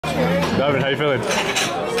David, how you feeling?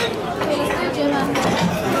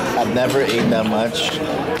 I've never eaten that much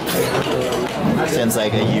since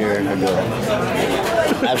like a year ago.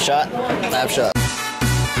 Ab shot.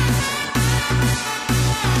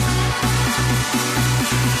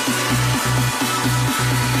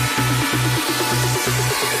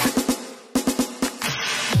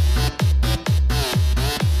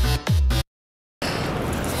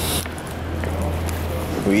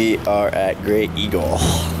 We are at Great Eagle.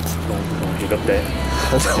 Get up there.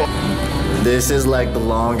 This is like the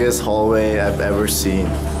longest hallway I've ever seen.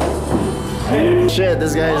 Shit,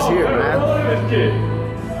 this guy is here, man.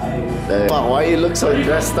 Why you look so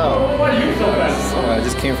dressed up? Why are you so dressed up? I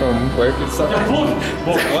just came from work and stuff.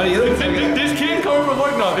 Why do you look so good? This kid coming from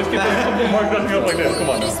work now. This kid coming from work dressing up like this. Come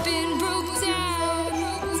on now.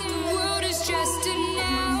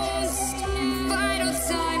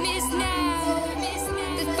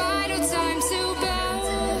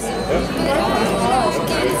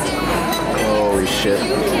 Holy shit.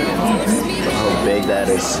 How big that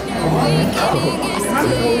is.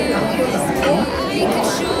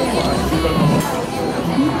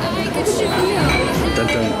 Dun,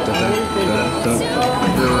 dun, dun, dun, dun, dun.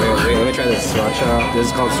 Wait, let me try this sriracha. This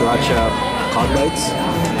is called sriracha cod bites.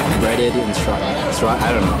 Breaded in sriracha. I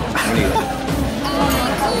don't know.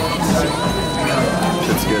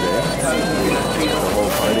 Shit's good, eh? The whole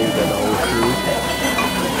party, we got the whole crew.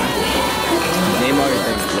 Name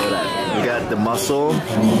everything. We got the mussel,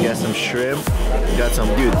 we got some shrimp, we got some,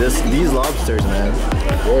 dude, these lobsters, man.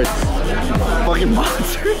 Worth. Fucking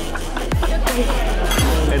monster.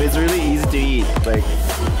 And it's really easy to eat, like,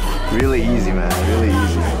 really easy, man, really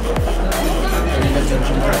easy.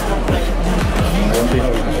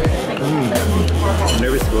 I'm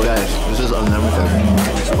nervous to go. Guys, this is unlimited.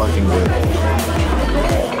 It's fucking good.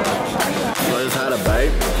 So I just had a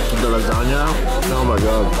bite of the lasagna. Oh my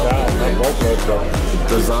god.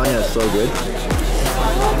 The lasagna is so good.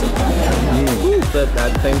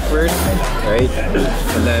 That thing first, right?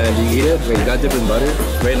 And then you eat it. Wait, you got dipped in butter?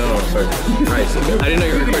 Wait, no, sorry. Nice. I didn't know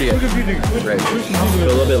you were recording it. Right. Put a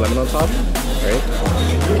little bit of lemon on top, right?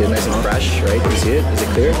 Get it nice and fresh, right? You see it? Is it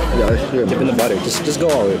clear? Yeah, it's clear. Dip in the butter. Just go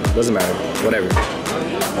all of it. Doesn't matter. Whatever.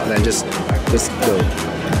 And then just go.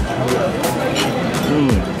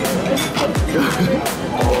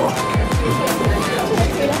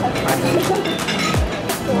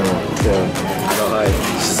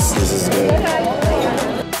 This is good.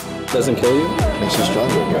 Doesn't kill you? Makes you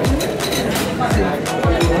stronger, right?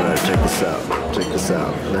 Alright, check this out. Check this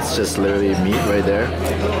out. That's just literally meat right there.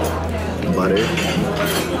 Butter.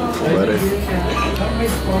 Butter.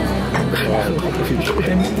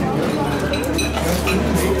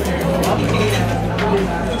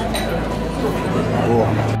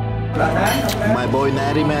 My boy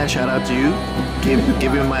Natty, man, shout out to you.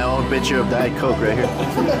 Give him my own picture of Diet Coke right here.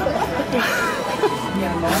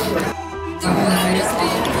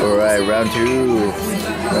 Alright, round two.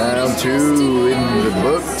 Round two in the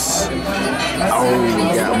books. Oh,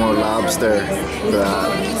 we got more lobster.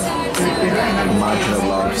 Mountain of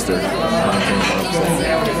lobster. Mountain of lobster.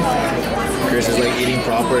 Chris is like eating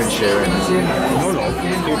proper and sharing. No.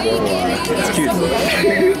 It's cute.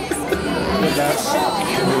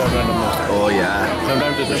 Oh yeah.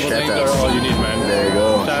 Sometimes the simple things are all you need, man. There you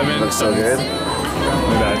go. Salmon. Looks so good. Look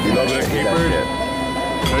at that. You love it, caper.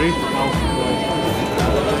 Ready?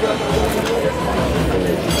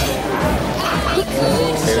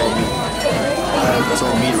 That's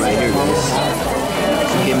all meat right here, guys.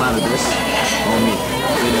 Came out of this. All meat.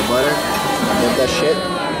 In the butter. Get that shit.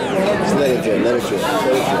 Just let it drip. Let it drip.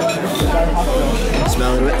 Let it drip.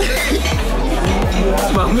 Smell it.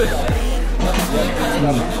 Smell it.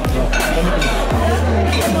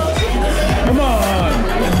 Come on!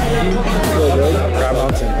 Crab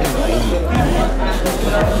mountain.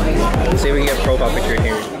 See if we can get a profile picture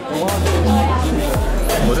here.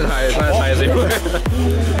 Wasn't high, it's not as high as they were.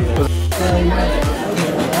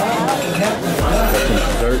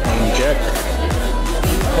 Dirt on deck.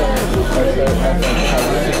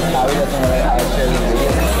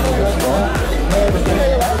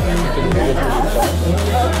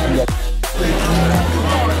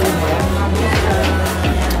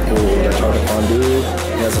 Oh, that chocolate fondue.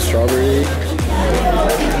 It has a strawberry.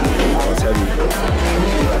 Oh, it's heavy.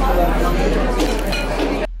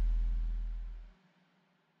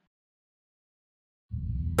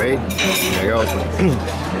 Right? There you go.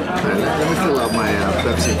 Let me fill out my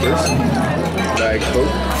Pepsi first. Diet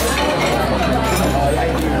Coke.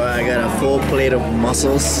 I got a full plate of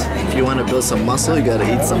mussels. If you want to build some muscle, you gotta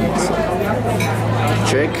eat some muscle.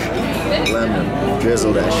 Trick, lemon,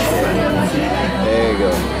 drizzle that shit. There you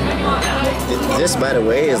go. This, by the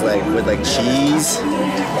way, is like with like cheese.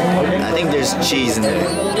 I think there's cheese in there.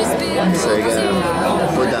 So you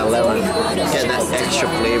gotta put that lemon, get that extra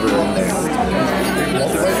flavor in there.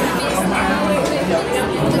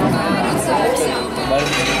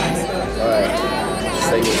 Alright.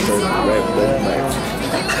 Second first, right with my.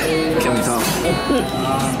 Can we talk?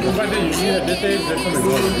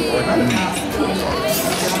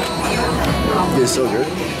 It's so good.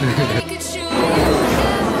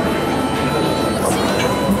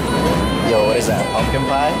 Yo, what is that? Pumpkin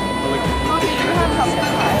pie?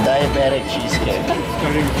 Diabetic cheesecake.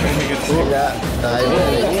 Yeah,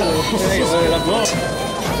 diabetic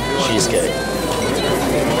cheesecake.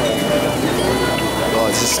 Oh,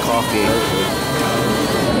 it's just coffee.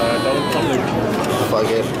 Fuck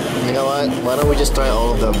it. You know what? Why don't we just try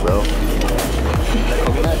all of them, bro?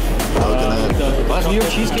 Coconut. That's New York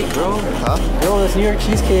cheesecake, bro. Huh? Yo, that's New York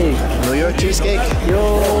cheesecake. New York cheesecake? Yo.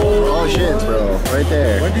 Oh shit, bro. Right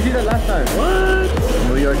there. Where did you see that last time? What?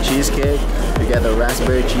 New York cheesecake. We got the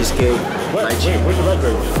raspberry cheesecake. Wait, where's the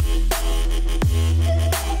raspberry?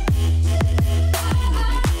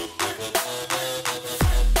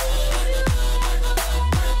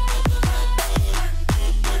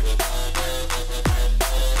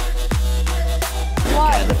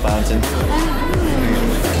 Got the fountain.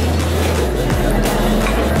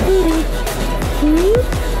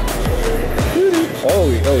 Oh,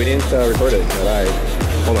 we didn't record it. Alright.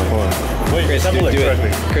 Hold on. Wait, Chris, double it do it.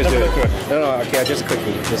 correctly. Chris, do Double it. it correctly. No, okay, just a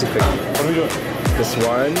quickie. What are we doing? This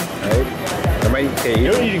one, right? Okay,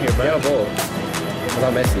 You're eating it, man. Yeah, bowl. It's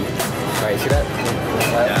not messy. Alright, see that?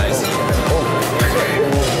 Yeah, I see.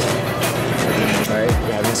 Alright,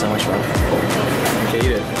 We're having so much fun. okay,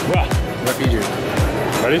 eat it. Wow. I'm gonna feed you.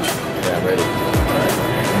 Ready? Yeah, I'm ready.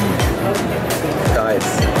 Guys.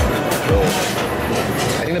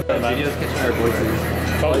 I think the videos catch our voices.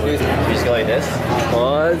 Probably. You just go like this?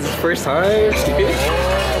 Oh, it's the first time?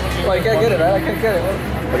 Oh, I can't get it, man. I can't get it.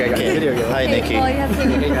 Okay, I got the video again. Hi, Nikki. Well, you have to.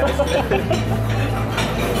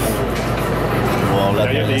 Well, Now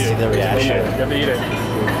you have to let's eat see it. the You reaction. have to eat it.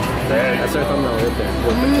 That's our thumbnail right there.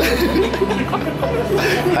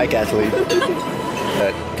 Hi, Kathleen.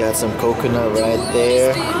 Got some coconut right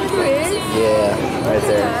there. Yeah, right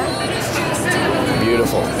there.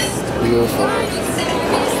 Beautiful. Beautiful.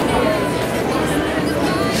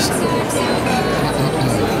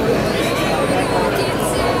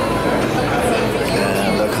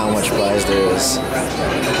 Man, look how much flies there is.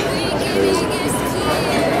 Crazy.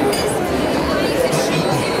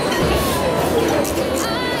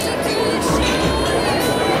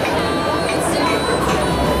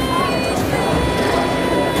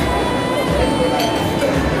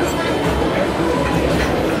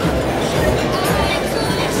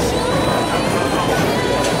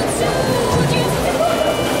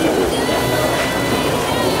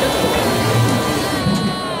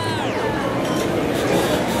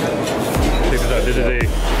 This is a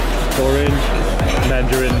orange,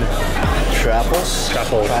 mandarin, Truffles?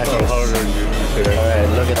 apple. Truffles. However you say that. Alright,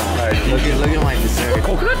 look at that. Alright, Look at my dessert.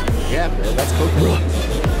 coconut? Yeah, bro, that's coconut.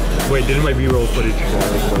 Wait, didn't my B-roll footage? I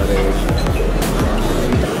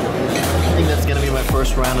think that's gonna be my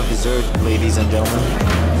first round of dessert, ladies and gentlemen.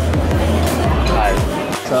 Alright,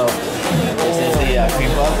 so this is the cream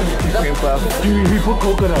puff. Cream puff. Dude, he put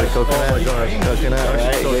coconut. Coconut. Oh my god. Coconut,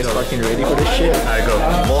 alright? You guys fucking ready for this shit? Alright, go.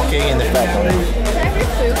 Walking in the back.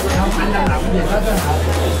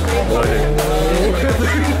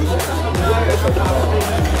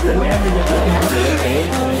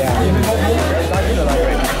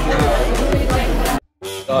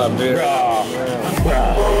 Dude.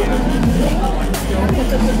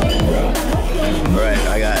 Alright,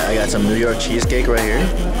 I got some New York cheesecake right here.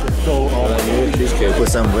 So, New York cheesecake. With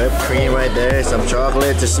some whipped cream right there, some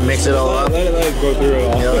chocolate, just mix it all up. Let it go through it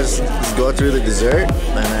all. You know, just go through the dessert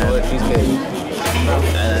and then Cheesecake.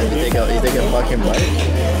 you take a fucking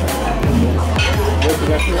bite.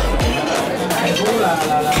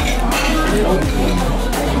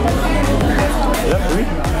 is that free?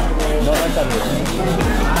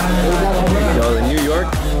 Yo, the New York.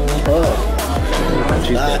 Oh,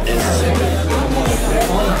 Cheesecake. that is.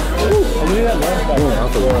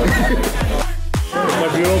 My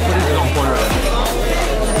B-roll footage is on point right now.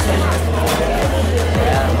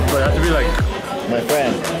 But it has to be like, My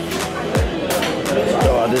friend.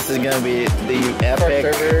 Oh, this is gonna be the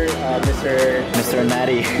epic Server, Mr.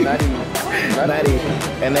 Natty. Natty.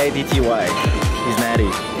 N-A-D-T-Y. He's Natty.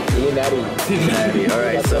 Natty.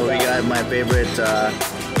 Alright, so we got my favorite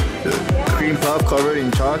cream puff covered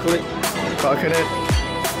in chocolate, coconut,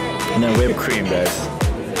 and then whipped cream, guys.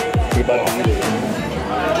 Here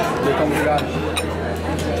comes the guy.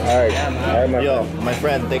 Alright, my Yo, my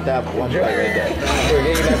friend, take that one bite right there. We're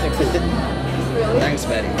getting that next week. Thanks,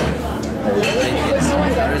 buddy. I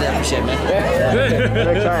really appreciate it, man.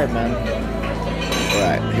 Let's try it, man.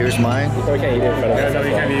 Alright, here's mine. We can't eat it in front of us. No, we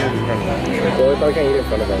can't eat it in front of us. Well, we can't eat it in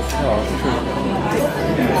front of us.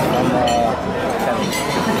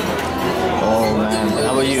 Oh man,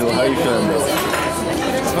 how about you? How are you feeling, bro?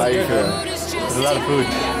 How are you feeling? There's a lot of food.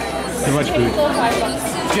 Too much food.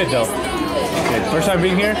 It's good though. Good. First time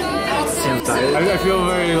being here? I feel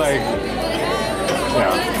very like,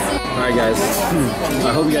 yeah. Alright guys,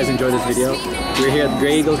 I hope you guys enjoyed this video. We're here at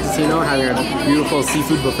Grey Eagle Casino having our beautiful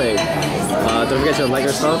seafood buffet. Don't forget to like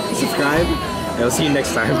our stuff, subscribe, and we'll see you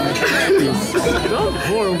next time. Peace.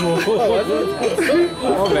 Horrible.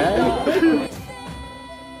 Oh man.